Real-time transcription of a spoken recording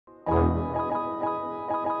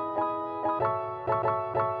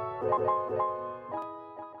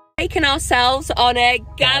Taking ourselves on a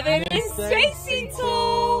Gavin and Stacey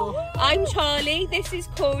tour. I'm Charlie, this is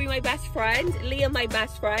Corey, my best friend, Leah, my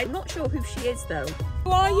best friend. I'm not sure who she is though.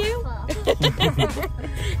 Who are you?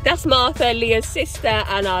 That's Martha, Leah's sister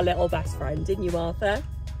and our little best friend, didn't you, Martha?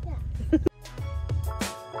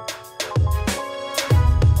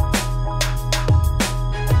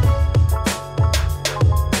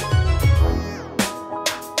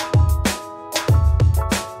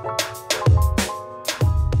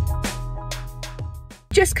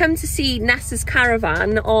 Just come to see Nessa's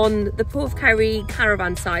caravan on the Port of Kerry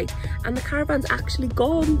caravan site, and the caravan's actually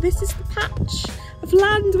gone. This is the patch of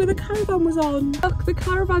land where the caravan was on. Look, the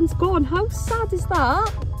caravan's gone. How sad is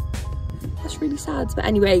that? That's really sad. But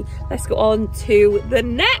anyway, let's go on to the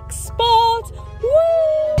next spot. Woo!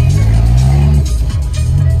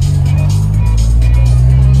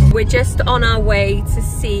 We're just on our way to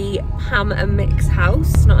see Pam and Mick's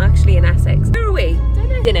house. Not actually in Essex. Where are we? Don't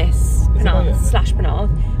know. Dennis.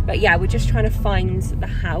 Penarth. But yeah, we're just trying to find the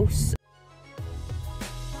house.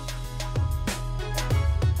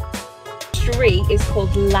 The street is called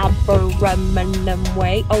Laboramanum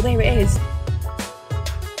Way. Oh, there it is.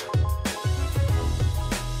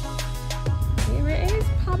 Here it is,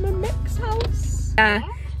 Pam and Mick's house. Yeah,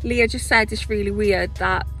 Leah just said it's really weird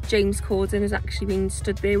that James Corden has actually been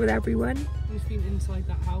stood there with everyone. He's been inside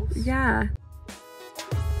that house? Yeah.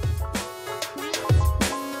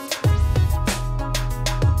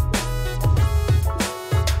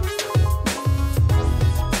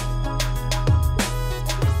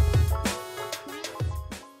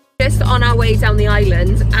 Just on our way down the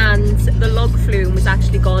island, and the log flume was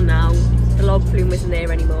actually gone now. The log flume isn't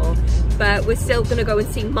there anymore, but we're still gonna go and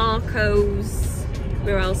see Marco's,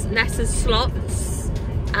 where else, Nessa's slots,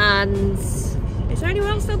 and is there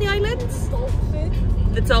anywhere else on the island?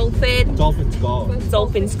 Dolphin. The dolphin. Dolphin's gone.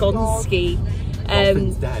 Dolphin's gone ski.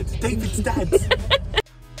 Dolphin's dead. David's dead.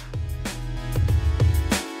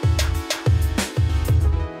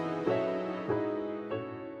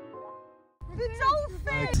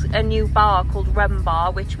 A new bar called Rum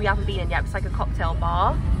Bar, which we haven't been in yet. It's like a cocktail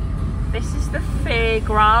bar. This is the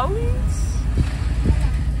fairgrounds.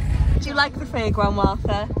 Do you like the fairground,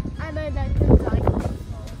 Martha? I know that good time.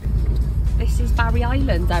 This is Barry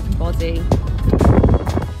Island, everybody.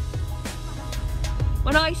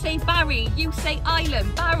 When I say Barry, you say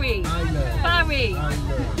island. Barry. Island. Barry.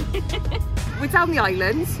 Island. We're down the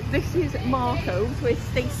island. This is Marco's, where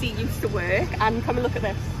Stacey used to work. And come and look at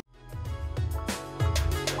this.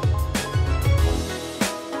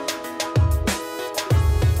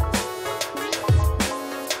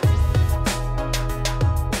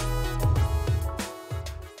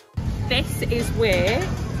 This is where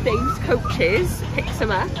Dave's coaches picks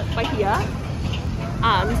him up by here,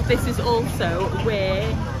 and this is also where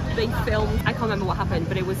they filmed. I can't remember what happened,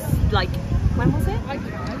 but it was like, when was it?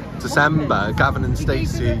 December. Gavin and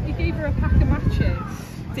Stacey. He gave her a pack of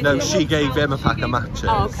matches. No, she gave him a pack of matches.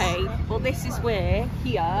 Oh, okay. Well, this is where,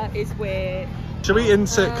 here is where. Should we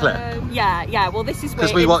insert clip? Yeah. Well, this is where.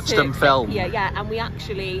 Because we watched them film. Yeah, and we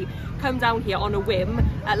actually come down here on a whim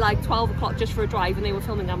at like 12 o'clock just for a drive, and they were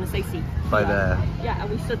filming Gavin and Stacey. By there. Yeah, and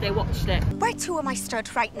we stood there, watched it. Where to am I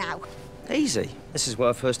stood right now? Easy. This is where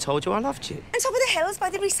I first told you I loved you. On top of the hills by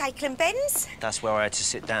the recycling bins. That's where I had to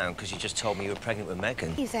sit down because you just told me you were pregnant with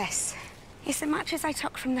Megan. Who's this? It's the matches I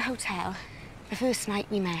took from the hotel the first night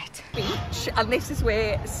we met. Beach, and this is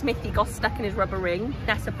where Smithy got stuck in his rubber ring.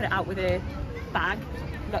 Nessa put it out with her bag.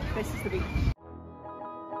 Look, this is the beach.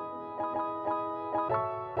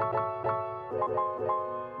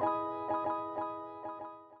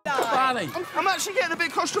 I'm actually getting a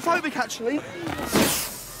bit claustrophobic, actually.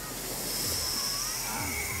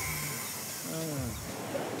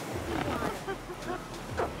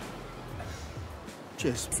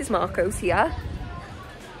 Cheers. This is Marco's here.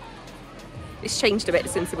 It's changed a bit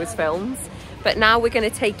since it was filmed, but now we're going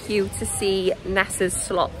to take you to see Nessa's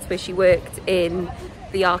slots, where she worked in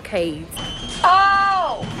the arcade.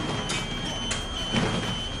 Oh!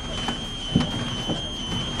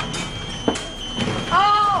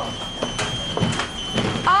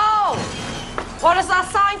 What does that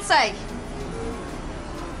sign say?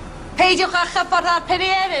 Peidiwch â chyffordd ar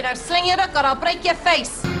peiriannydd or sling your hook or I'll break your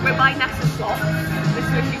face. We're by Nessa's slot. This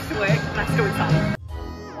is where she used to work. Let's go inside.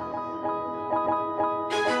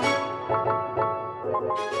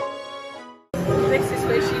 This is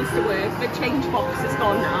where she used to work. The change box is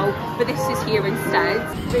gone now, but this is here instead.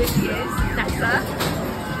 There she is, Nessa.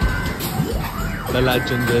 The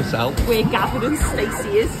legend herself. Where Gavin and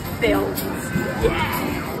Stacey is filmed.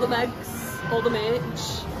 Yeah! All the mugs, all the merch.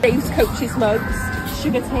 Dave's coach's mugs,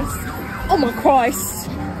 sugar taste, Oh my Christ!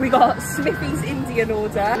 We got Smithy's Indian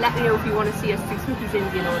order. Let me know if you want to see us do Smithy's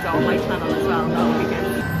Indian order on my channel as well. That would be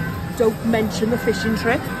good. Don't mention the fishing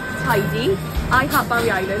trip. Tidy. I have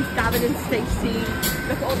Barry Island. Gavin and Stacey.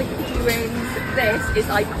 Look at all the key rings. This is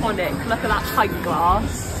iconic. Look at that pint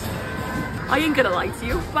glass. I ain't gonna lie to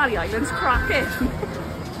you. Barry Island's cracking.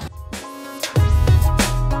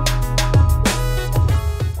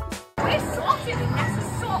 We're slotted in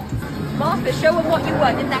Nessa's slot. Martha, show them what you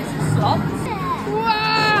won in Nessa's slot.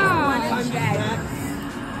 Wow!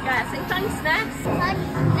 Yeah, say thanks, Ness.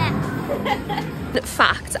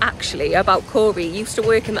 Fact, actually, about Corey, he used to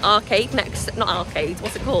work in the arcade next, not arcade,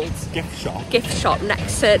 what's it called? Gift shop. Gift shop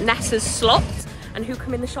next to Nessa's slot. And who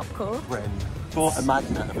come in the shop, Corey? Bryn bought a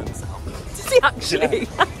magnet of himself. Did he actually?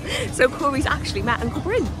 Yeah. So Corey's actually met Uncle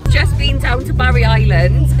Bryn. Just been down to Barry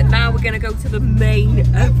Island, and now we're going to go to the main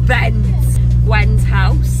event. Gwen's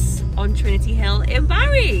house on Trinity Hill in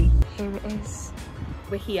Barry. Here it is.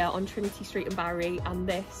 We're here on Trinity Street in Barry, and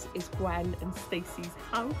this is Gwen and Stacey's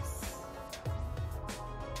house.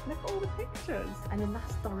 Look at all the pictures. And then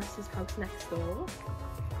that's Doris's house next door.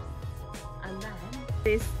 And then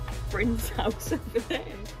there's Bryn's house over there.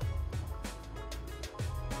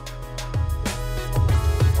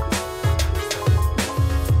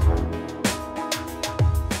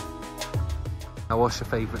 Now, what's your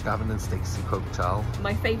favourite Gavin and Stacey quote, Charles?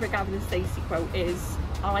 My favourite Gavin and Stacey quote is,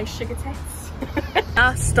 I like sugar tits.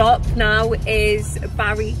 Our stop now is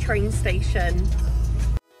Barry train station.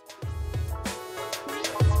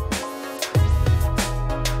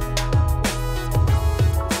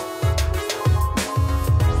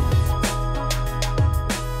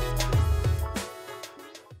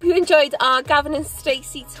 If you enjoyed our Gavin and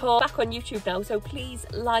Stacey tour, back on YouTube now, so please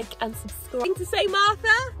like and subscribe. Anything to say,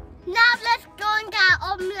 Martha? Now let's go and get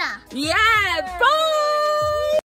omelette. Yeah, bye!